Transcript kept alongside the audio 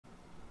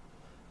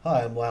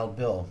Hi, I'm Wild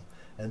Bill,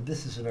 and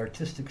this is an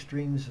Artistic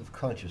Streams of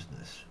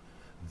Consciousness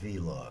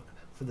vlog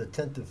for the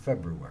 10th of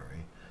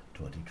February,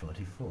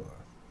 2024.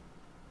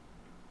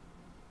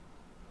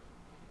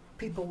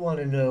 People want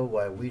to know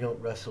why we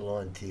don't wrestle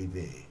on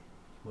TV.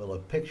 Well, a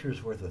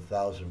picture's worth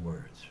 1,000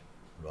 words.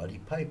 Roddy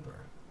Piper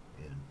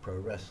in pro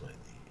wrestling,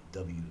 the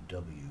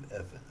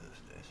WWF in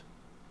those days.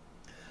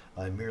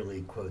 I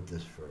merely quote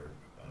this for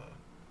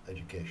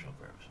educational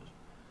purposes.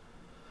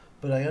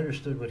 But I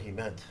understood what he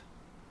meant.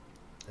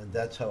 And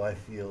that's how I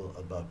feel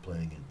about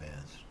playing in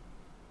bands.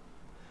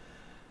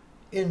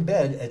 In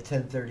bed at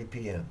 10:30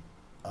 p.m.,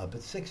 up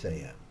at 6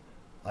 a.m.,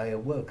 I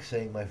awoke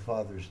saying my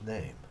father's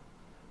name.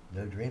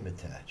 No dream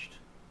attached.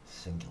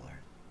 Singular.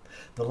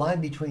 The line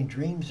between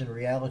dreams and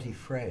reality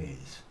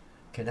phrase,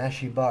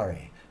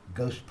 kanashibari,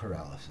 ghost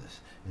paralysis,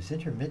 is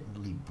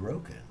intermittently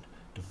broken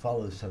to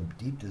follow some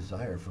deep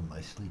desire from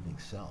my sleeping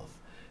self.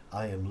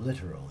 I am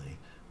literally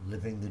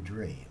living the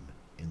dream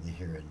in the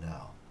here and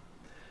now.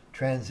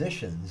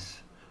 Transitions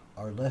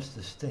are less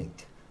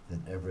distinct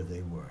than ever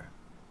they were.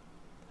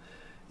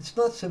 It's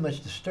not so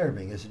much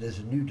disturbing as it is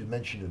a new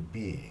dimension of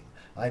being.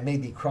 I may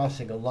be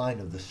crossing a line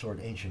of the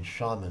sort ancient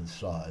shamans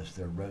saw as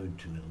their road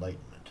to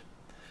enlightenment.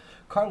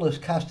 Carlos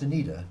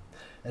Castaneda,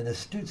 an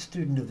astute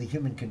student of the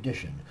human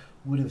condition,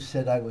 would have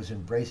said I was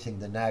embracing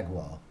the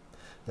Nagual,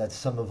 that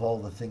some of all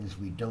the things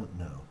we don't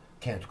know,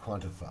 can't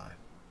quantify.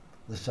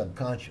 The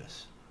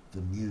subconscious,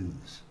 the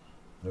muse,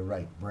 the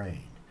right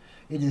brain.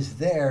 It is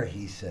there,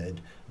 he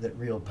said, that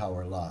real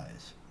power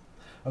lies.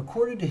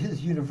 According to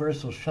his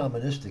universal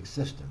shamanistic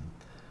system,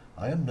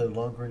 I am no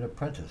longer an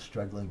apprentice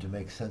struggling to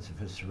make sense of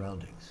his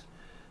surroundings.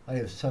 I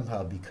have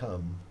somehow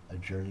become a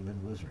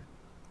journeyman wizard.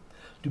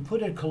 To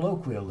put it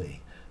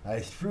colloquially,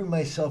 I threw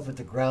myself at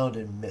the ground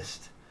and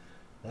missed.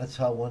 That's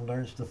how one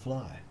learns to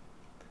fly.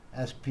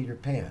 Ask Peter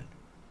Pan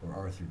or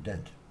Arthur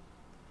Dent.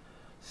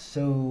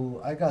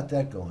 So I got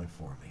that going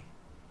for me.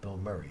 Bill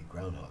Murray,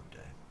 Groundhog Day.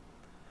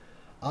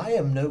 I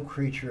am no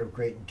creature of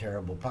great and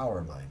terrible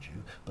power, mind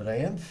you, but I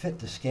am fit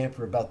to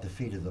scamper about the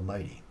feet of the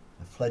mighty,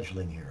 a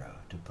fledgling hero,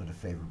 to put a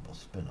favorable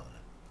spin on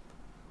it.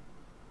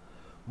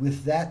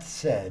 With that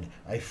said,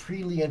 I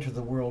freely enter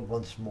the world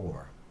once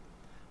more.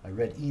 I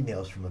read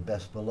emails from a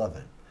best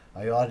beloved.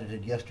 I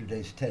audited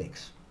yesterday's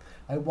takes.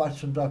 I watched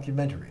some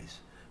documentaries,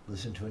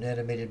 listened to an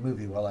animated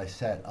movie while I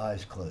sat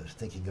eyes closed,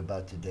 thinking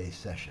about today's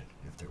session,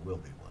 if there will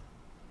be one.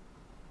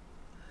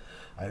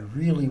 I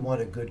really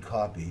want a good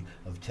copy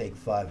of Take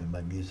 5 in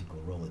my musical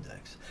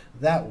Rolodex.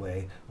 That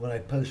way, when I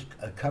post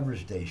a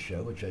Covers Day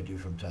show, which I do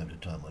from time to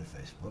time on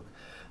Facebook,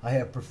 I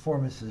have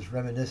performances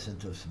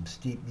reminiscent of some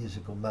steep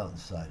musical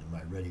mountainside in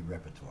my ready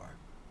repertoire.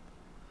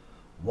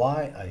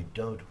 Why I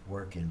don't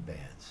work in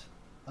bands.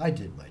 I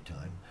did my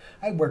time.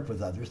 I worked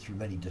with others through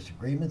many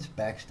disagreements,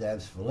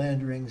 backstabs,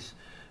 philanderings,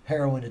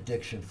 heroin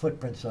addiction,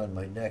 footprints on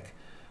my neck.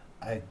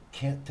 I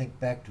can't think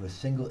back to a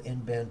single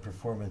in-band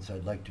performance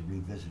I'd like to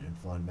revisit in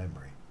fond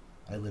memory.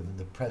 I live in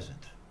the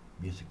present,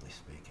 musically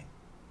speaking.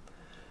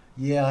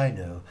 Yeah, I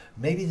know.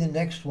 Maybe the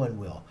next one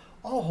will.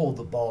 I'll hold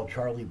the ball,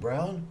 Charlie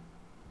Brown.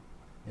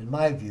 In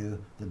my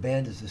view, the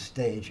band is a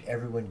stage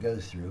everyone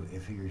goes through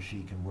if he or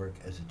she can work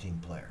as a team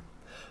player.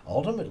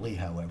 Ultimately,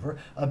 however,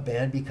 a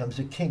band becomes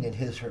a king in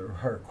his or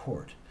her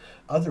court.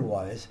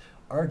 Otherwise,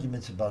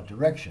 arguments about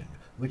direction,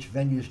 which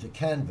venues to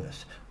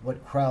canvass,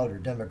 what crowd or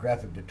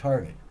demographic to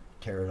target,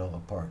 tear it all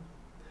apart.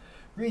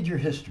 Read your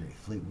history.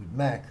 Fleetwood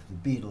Mac, the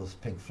Beatles,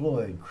 Pink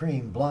Floyd,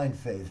 Cream, Blind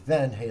Faith,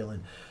 Van Halen.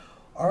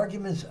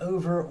 Arguments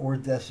over or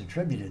deaths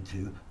attributed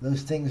to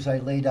those things I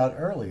laid out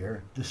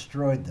earlier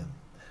destroyed them.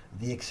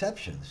 The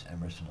exceptions,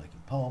 Emerson, Lake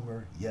and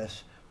Palmer,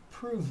 yes,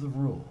 prove the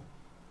rule.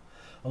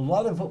 A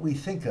lot of what we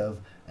think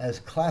of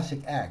as classic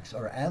acts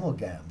are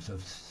amalgams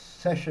of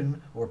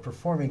session or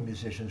performing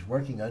musicians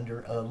working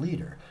under a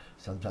leader,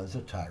 sometimes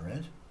a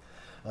tyrant.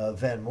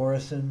 Van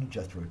Morrison,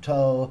 Jethro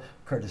Tull,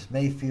 Curtis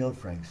Mayfield,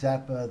 Frank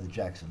Zappa, the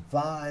Jackson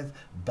 5,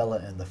 Bella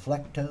and the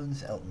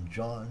Flecktones, Elton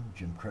John,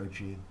 Jim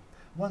Croce.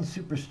 One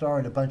superstar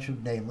and a bunch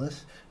of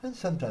nameless, and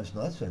sometimes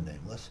not so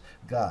nameless,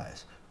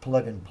 guys,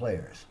 plug-in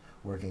players,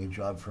 working a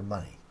job for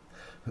money.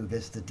 Who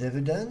gets the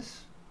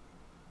dividends?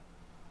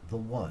 The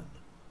one,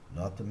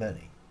 not the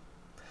many.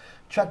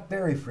 Chuck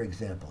Berry, for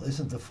example,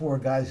 isn't the four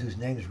guys whose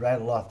names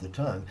rattle off the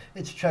tongue.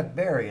 It's Chuck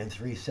Berry and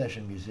 3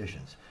 session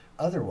musicians.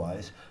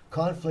 Otherwise,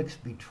 conflicts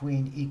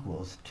between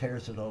equals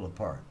tears it all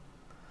apart.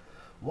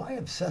 Why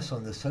obsess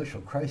on the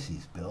social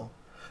crises, Bill?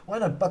 Why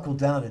not buckle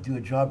down and do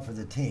a job for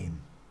the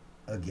team?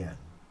 Again.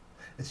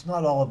 It's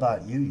not all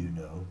about you, you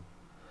know.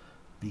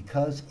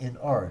 Because in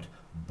art,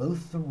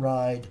 both the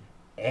ride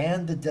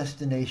and the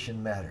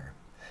destination matter.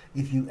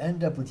 If you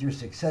end up with your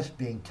success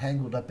being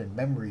tangled up in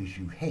memories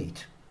you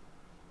hate,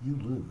 you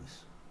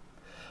lose.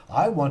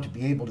 I want to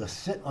be able to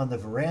sit on the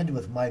veranda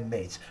with my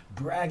mates,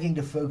 bragging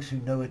to folks who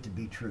know it to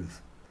be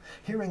truth,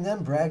 hearing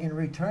them brag in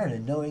return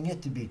and knowing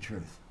it to be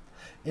truth.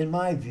 In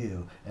my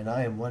view, and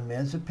I am one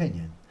man's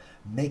opinion,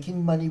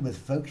 making money with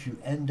folks you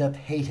end up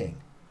hating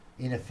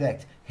In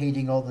effect,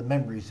 hating all the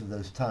memories of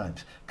those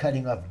times,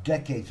 cutting off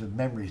decades of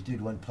memories due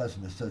to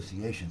unpleasant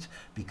associations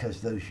because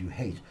those you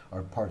hate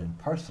are part and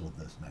parcel of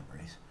those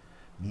memories,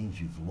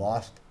 means you've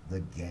lost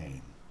the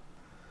game.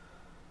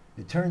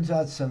 It turns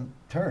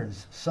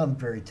some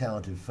very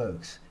talented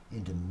folks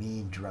into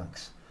mean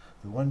drunks,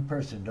 the one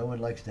person no one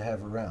likes to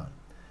have around,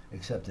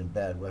 except in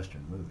bad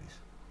Western movies.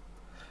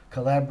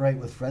 Collaborate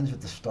with friends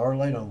at the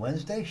Starlight on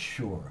Wednesday?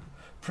 Sure.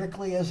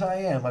 Prickly as I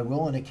am, I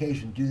will on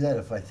occasion do that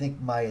if I think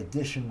my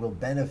addition will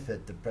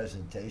benefit the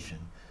presentation.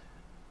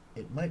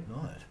 It might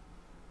not,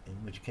 in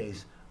which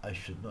case I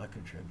should not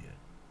contribute.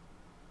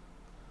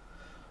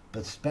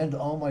 But spend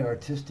all my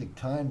artistic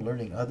time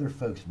learning other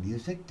folks'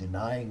 music,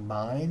 denying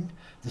mine,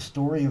 the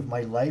story of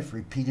my life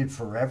repeated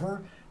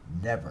forever?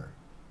 Never,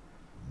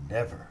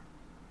 never,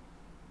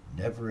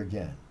 never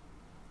again.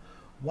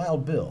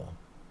 Wild Bill,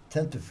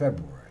 10th of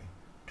February,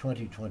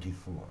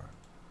 2024,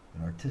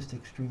 an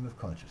artistic stream of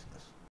consciousness.